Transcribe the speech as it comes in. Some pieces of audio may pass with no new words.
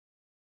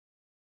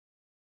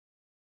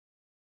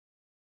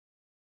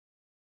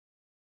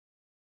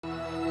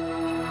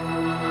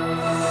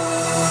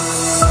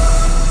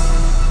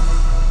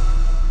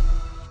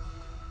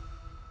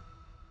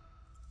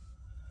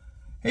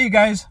Hey you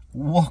guys,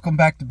 welcome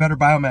back to Better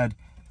Biomed.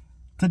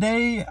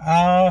 Today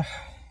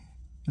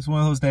is one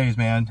of those days,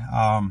 man.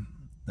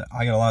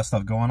 I got a lot of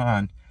stuff going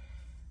on.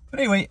 But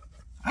anyway,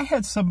 I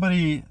had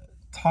somebody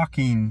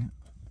talking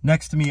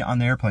next to me on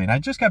the airplane. I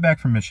just got back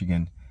from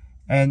Michigan,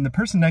 and the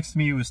person next to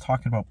me was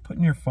talking about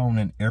putting your phone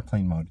in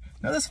airplane mode.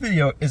 Now this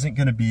video isn't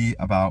going to be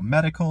about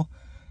medical,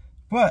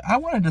 but I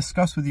want to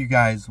discuss with you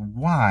guys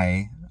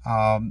why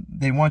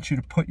they want you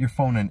to put your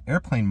phone in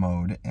airplane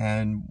mode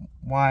and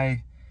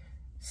why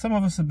some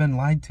of us have been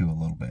lied to a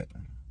little bit.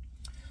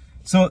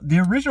 So the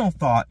original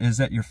thought is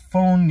that your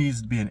phone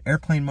needs to be in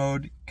airplane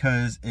mode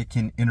because it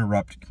can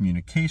interrupt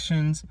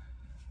communications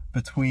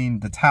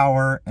between the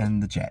tower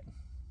and the jet.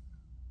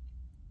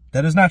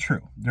 That is not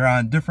true. They're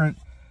on different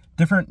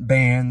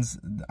bands,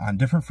 on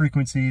different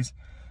frequencies.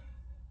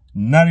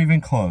 Not even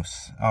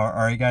close. All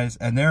right, guys?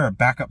 And there are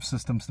backup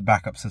systems to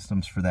backup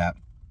systems for that.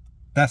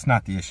 That's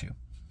not the issue.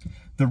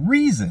 The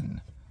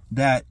reason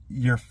that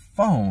your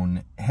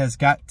phone has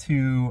got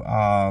to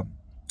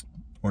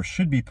or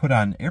should be put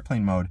on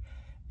airplane mode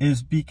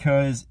is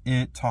because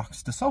it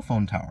talks to cell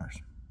phone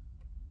towers.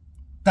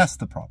 That's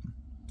the problem.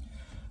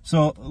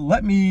 So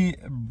let me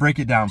break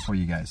it down for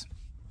you guys.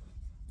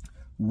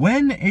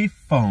 When a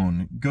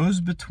phone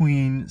goes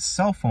between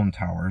cell phone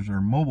towers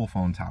or mobile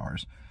phone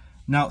towers,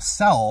 now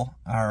cell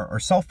or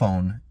cell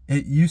phone,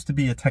 it used to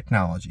be a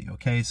technology,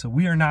 okay? So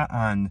we are not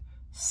on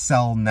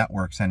cell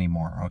networks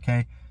anymore,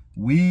 okay?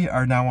 We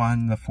are now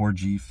on the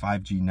 4G,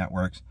 5G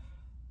networks.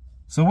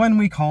 So when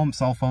we call them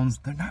cell phones,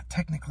 they're not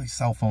technically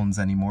cell phones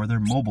anymore. They're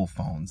mobile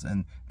phones.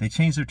 And they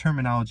changed their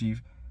terminology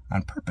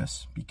on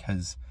purpose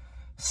because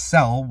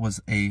cell was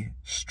a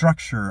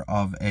structure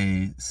of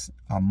a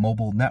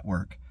mobile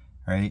network,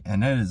 right?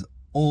 And that is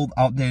old,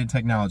 outdated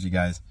technology,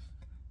 guys.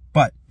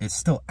 But it's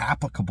still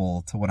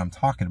applicable to what I'm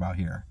talking about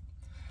here.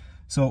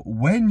 So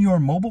when your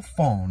mobile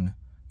phone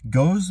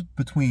goes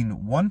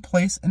between one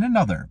place and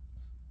another,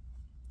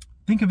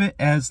 think of it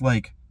as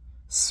like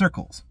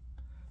circles.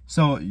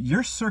 So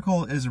your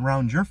circle is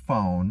around your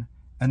phone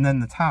and then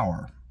the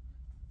tower.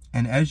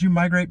 And as you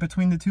migrate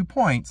between the 2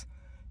 points,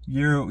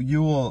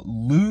 you will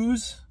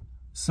lose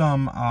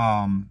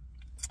some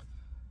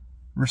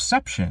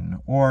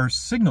reception or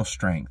signal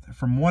strength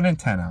from one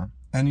antenna,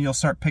 and you'll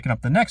start picking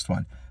up the next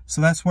one.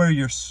 So that's where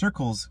your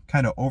circles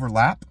kind of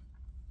overlap.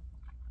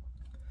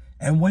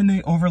 And when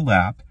they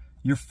overlap,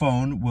 your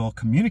phone will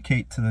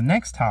communicate to the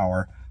next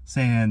tower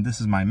saying, this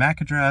is my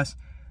MAC address,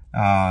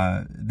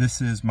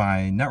 this is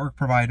my network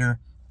provider,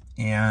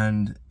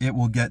 and it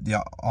will get the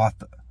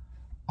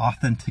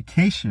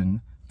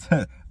authentication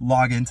to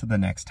log into the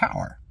next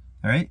tower,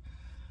 all right?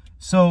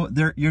 So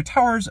your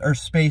towers are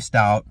spaced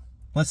out,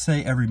 let's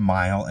say every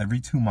mile,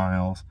 every 2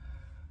 miles.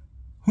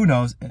 Who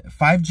knows?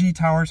 5G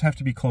towers have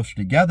to be closer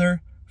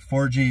together.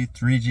 4G,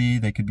 3G,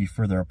 they could be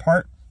further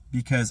apart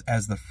because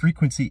as the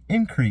frequency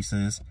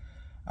increases,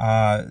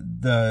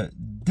 the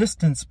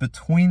distance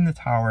between the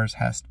towers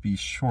has to be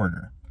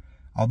shorter.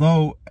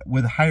 Although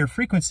with a higher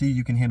frequency,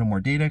 you can handle more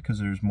data because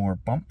there's more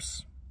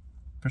bumps,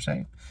 per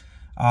se.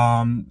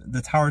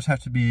 The towers have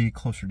to be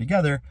closer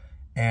together.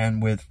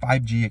 And with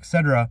 5G,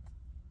 etc.,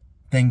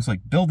 things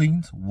like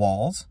buildings,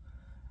 walls,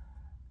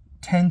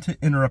 tend to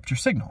interrupt your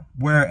signal.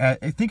 Whereas,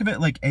 think of it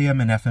like AM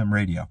and FM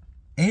radio.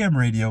 AM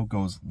radio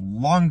goes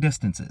long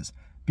distances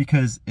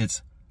because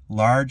it's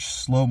large,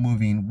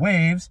 slow-moving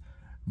waves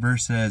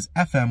versus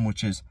FM,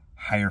 which is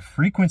higher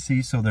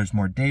frequency, so there's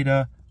more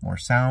data, more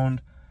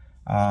sound.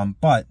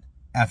 But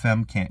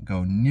FM can't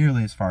go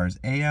nearly as far as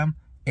AM.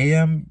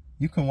 AM,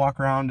 you can walk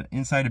around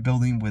inside a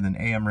building with an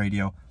AM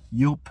radio.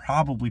 You'll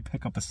probably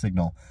pick up a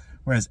signal.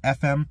 Whereas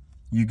FM,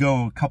 you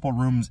go a couple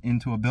rooms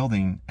into a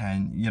building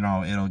and, you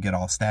know, it'll get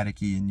all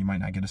staticky and you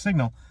might not get a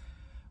signal.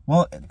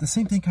 Well, the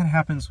same thing kind of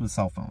happens with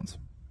cell phones.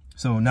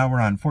 So now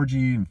we're on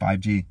 4G and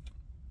 5G.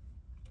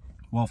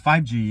 Well,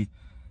 5G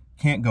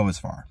can't go as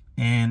far.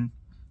 And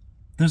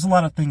there's a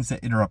lot of things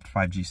that interrupt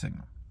 5G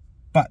signal.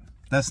 But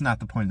that's not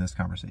the point of this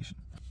conversation.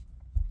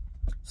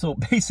 So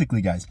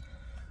basically, guys,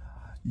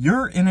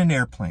 you're in an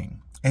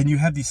airplane and you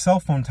have these cell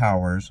phone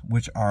towers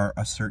which are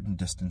a certain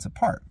distance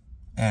apart.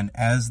 And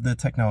as the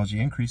technology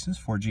increases,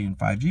 4G and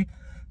 5G,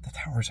 the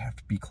towers have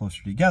to be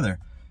closer together.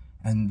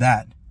 And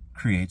that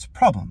creates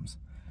problems.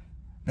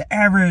 The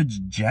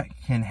average jet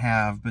can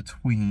have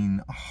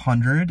between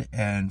 100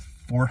 and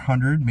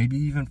 400, maybe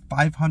even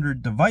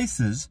 500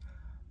 devices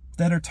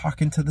that are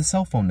talking to the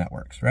cell phone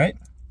networks, right?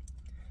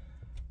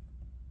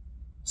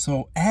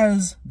 So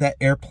as that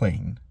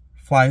airplane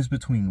flies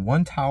between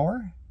one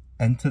tower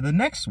and to the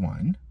next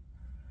one,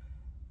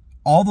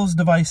 all those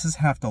devices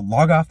have to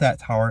log off that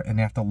tower and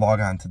have to log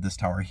on to this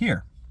tower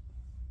here.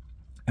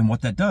 And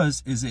what that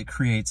does is it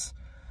creates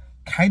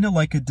kind of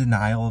like a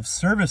denial of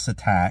service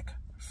attack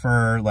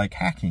for like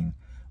hacking,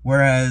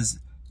 whereas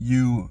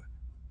you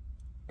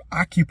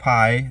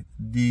occupy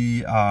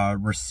the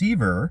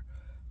receiver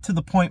to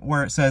the point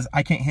where it says,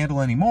 I can't handle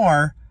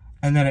anymore,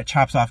 and then it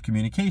chops off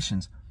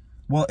communications.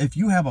 Well, if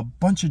you have a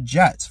bunch of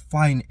jets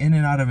flying in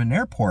and out of an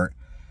airport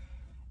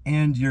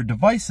and your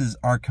devices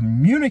are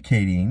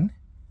communicating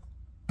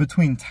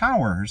between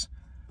towers,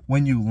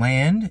 when you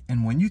land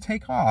and when you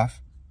take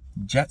off,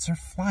 jets are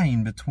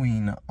flying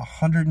between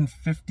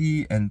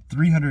 150 and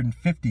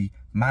 350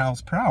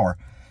 miles per hour.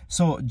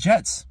 So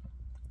jets,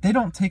 they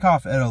don't take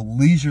off at a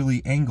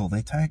leisurely angle.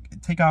 They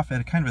take off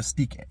at a kind of a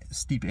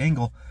steep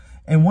angle.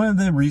 And one of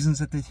the reasons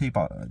that they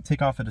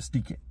take off at a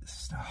steep,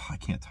 I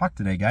can't talk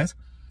today, guys.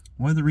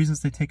 One of the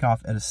reasons they take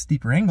off at a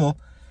steeper angle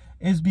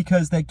is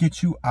because that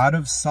gets you out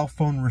of cell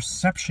phone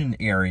reception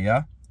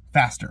area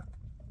faster.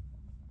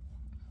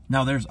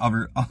 Now, there's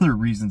other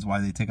reasons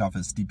why they take off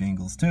at steep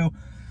angles too,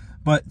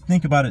 but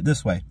think about it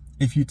this way.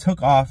 If you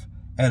took off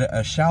at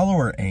a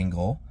shallower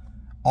angle,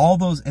 all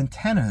those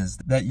antennas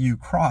that you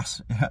cross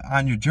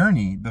on your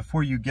journey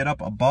before you get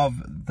up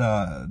above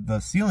the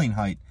ceiling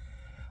height,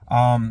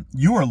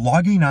 you are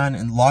logging on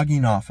and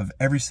logging off of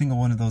every single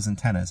one of those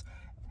antennas.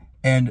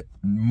 And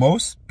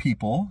most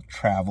people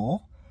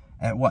travel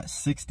at what,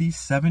 60,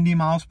 70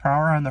 miles per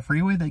hour on the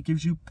freeway? That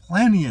gives you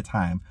plenty of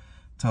time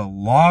to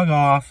log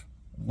off,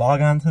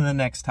 log on to the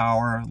next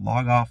tower,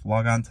 log off,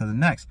 log on to the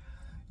next.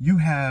 You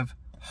have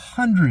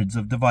hundreds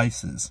of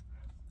devices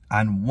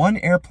on one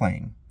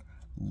airplane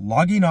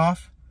logging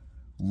off,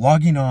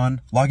 logging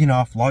on, logging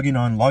off, logging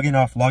on, logging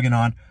off, logging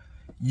on.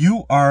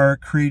 You are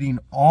creating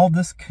all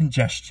this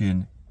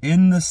congestion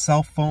in the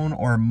cell phone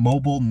or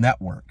mobile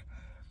network.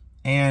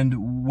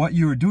 And what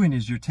you are doing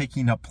is you're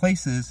taking up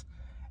places,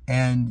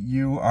 and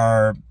you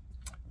are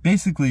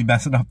basically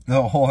messing up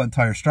the whole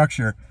entire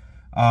structure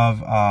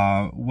of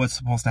what's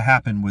supposed to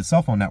happen with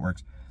cell phone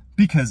networks,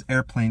 because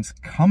airplanes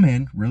come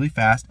in really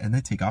fast and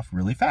they take off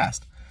really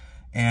fast.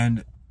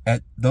 And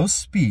at those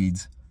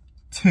speeds,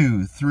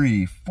 200,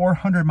 300,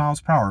 400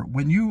 miles per hour,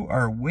 when you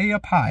are way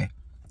up high,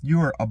 you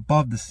are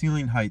above the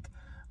ceiling height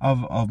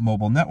of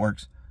mobile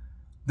networks.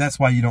 That's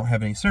why you don't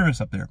have any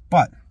service up there.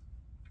 But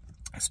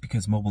it's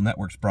because mobile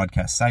networks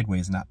broadcast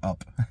sideways, not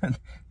up.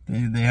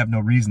 They have no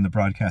reason to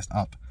broadcast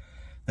up.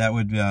 That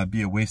would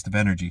be a waste of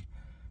energy.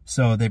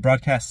 So they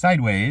broadcast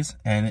sideways,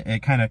 and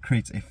it kind of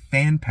creates a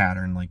fan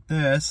pattern like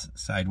this,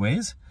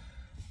 sideways.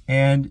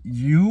 And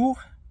you,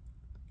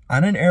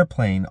 on an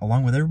airplane,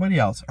 along with everybody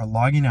else, are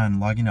logging on and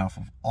logging off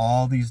of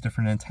all these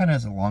different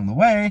antennas along the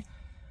way,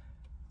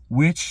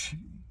 which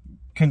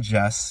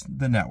congests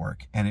the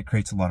network, and it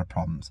creates a lot of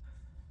problems.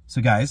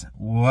 So guys,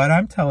 what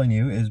I'm telling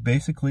you is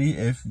basically,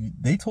 if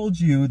they told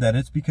you that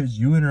it's because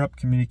you interrupt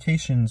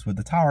communications with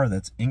the tower,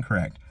 that's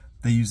incorrect.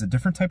 They use a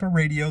different type of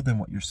radio than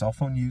what your cell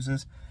phone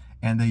uses,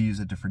 and they use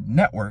a different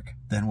network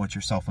than what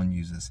your cell phone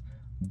uses.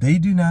 They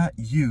do not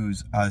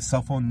use a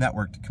cell phone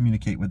network to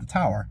communicate with the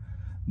tower.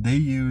 They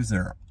use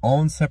their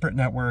own separate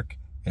network.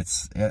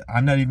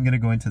 I'm not even going to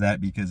go into that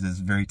because it's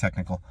very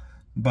technical,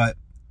 but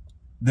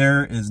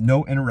there is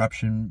no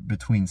interruption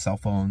between cell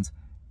phones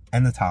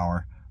and the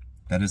tower.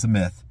 That is a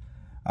myth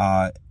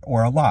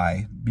or a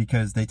lie,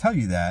 because they tell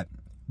you that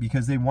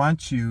because they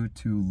want you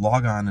to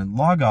log on and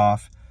log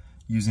off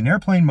using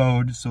airplane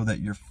mode so that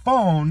your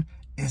phone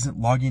isn't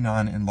logging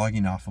on and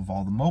logging off of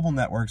all the mobile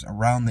networks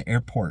around the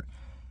airport,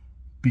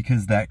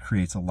 because that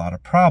creates a lot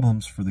of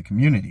problems for the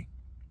community.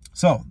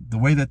 So the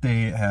way that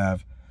they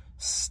have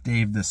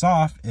staved this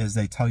off is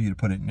they tell you to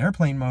put it in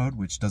airplane mode,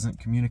 which doesn't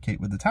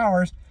communicate with the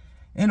towers.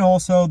 And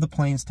also the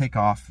planes take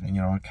off,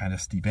 and kind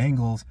of steep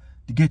angles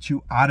to get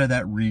you out of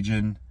that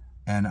region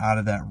and out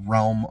of that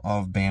realm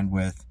of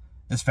bandwidth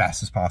as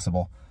fast as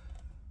possible.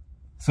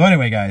 So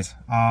anyway, guys,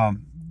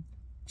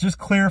 just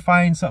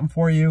clarifying something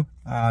for you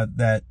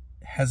that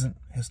hasn't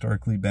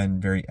historically been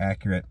very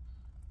accurate.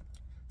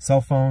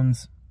 Cell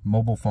phones,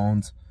 mobile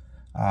phones,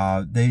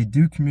 they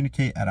do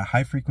communicate at a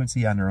high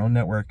frequency on their own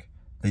network.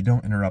 They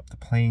don't interrupt the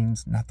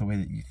planes, not the way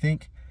that you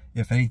think.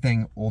 If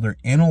anything, older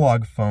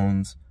analog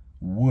phones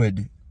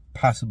would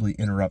possibly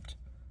interrupt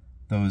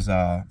those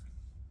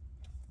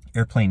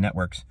airplane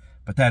networks,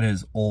 but that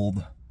is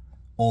old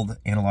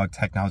analog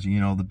technology.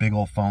 The big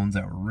old phones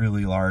that were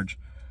really large.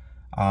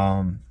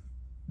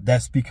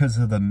 That's because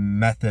of the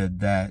method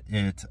that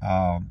it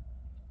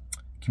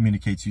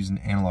communicates using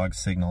analog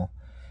signal.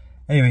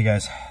 Anyway,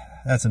 guys,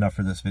 that's enough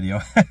for this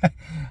video.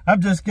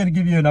 I'm just going to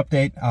give you an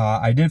update.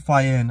 I did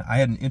fly in. I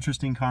had an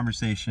interesting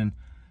conversation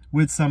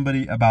with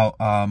somebody about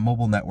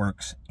mobile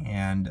networks,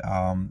 and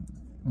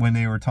when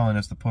they were telling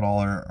us to put all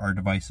our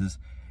devices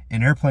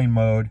in airplane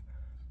mode,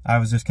 I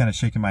was just kind of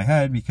shaking my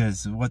head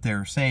because what they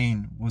were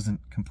saying wasn't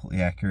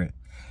completely accurate.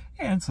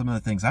 And some of the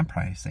things I'm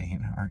probably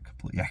saying aren't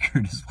completely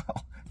accurate as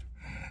well.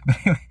 But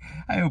anyway,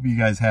 I hope you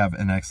guys have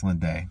an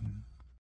excellent day.